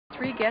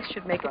3 guests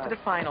should make it to the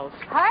finals.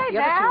 Hi, the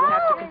other 2 will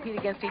have to compete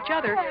against each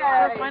other for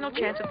a final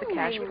chance at the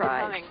cash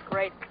prize.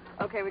 Great.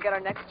 Okay, we got our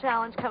next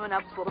challenge coming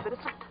up. It's a little bit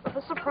of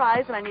a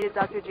surprise, and I needed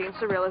Dr.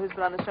 Cirillo, who's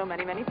been on the show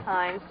many, many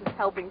times, just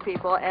helping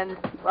people. And,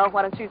 well,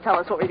 why don't you tell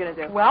us what we're going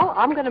to do? Well,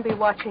 I'm going to be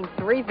watching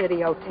 3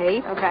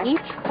 videotapes. Okay.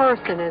 Each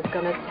person is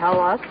going to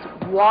tell us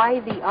why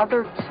the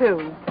other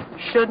 2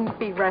 shouldn't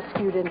be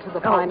rescued into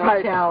the final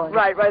challenge.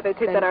 Right, they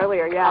taped that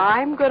earlier, yeah.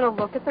 I'm going to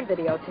look at the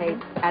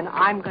videotape, and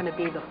I'm going to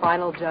be the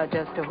final judge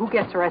as to who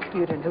gets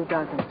rescued and who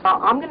doesn't.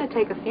 I'm going to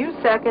take a few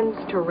seconds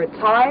to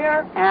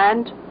retire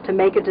and to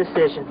make a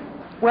decision.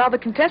 While the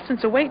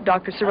contestants await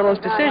Dr.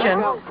 Cirillo's decision,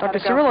 Dr.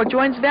 Cirillo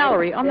joins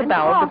Valerie on the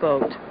bow of the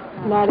boat.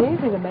 Not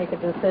easy to make a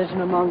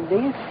decision among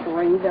these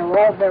 3. They're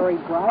all very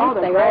bright.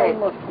 They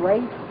all look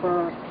great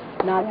for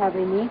not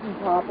having eaten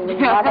properly,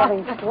 not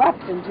having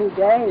slept in 2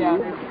 days.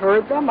 I've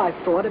heard them, I've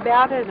thought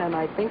about it, and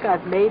I think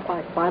I've made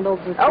my final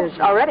decision. Oh,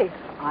 already?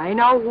 I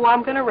know who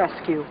I'm going to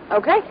rescue.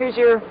 Okay, here's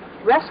your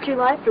rescue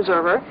life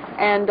preserver.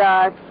 And,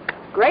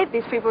 great,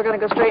 these people are going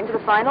to go straight into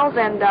the finals,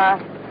 and,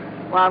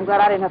 well, I'm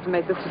glad I didn't have to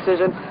make this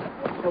decision.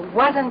 It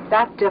wasn't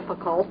that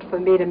difficult for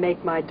me to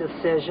make my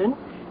decision.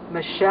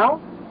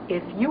 Michelle,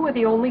 if you were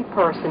the only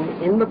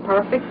person in the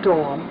perfect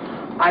dorm,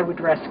 I would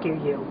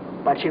rescue you.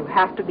 But you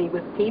have to be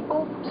with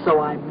people, so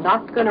I'm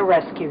not going to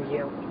rescue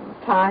you.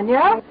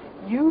 Tanya,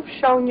 you've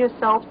shown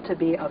yourself to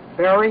be a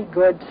very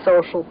good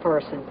social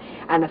person.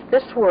 And if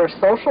this were a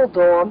social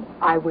dorm,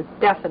 I would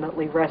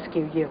definitely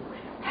rescue you.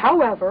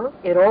 However,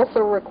 it also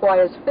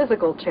requires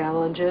physical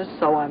challenges,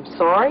 so I'm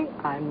sorry,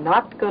 I'm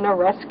not going to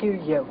rescue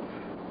you.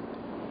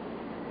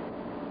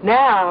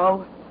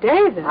 Now,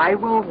 David, I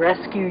will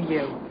rescue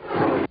you.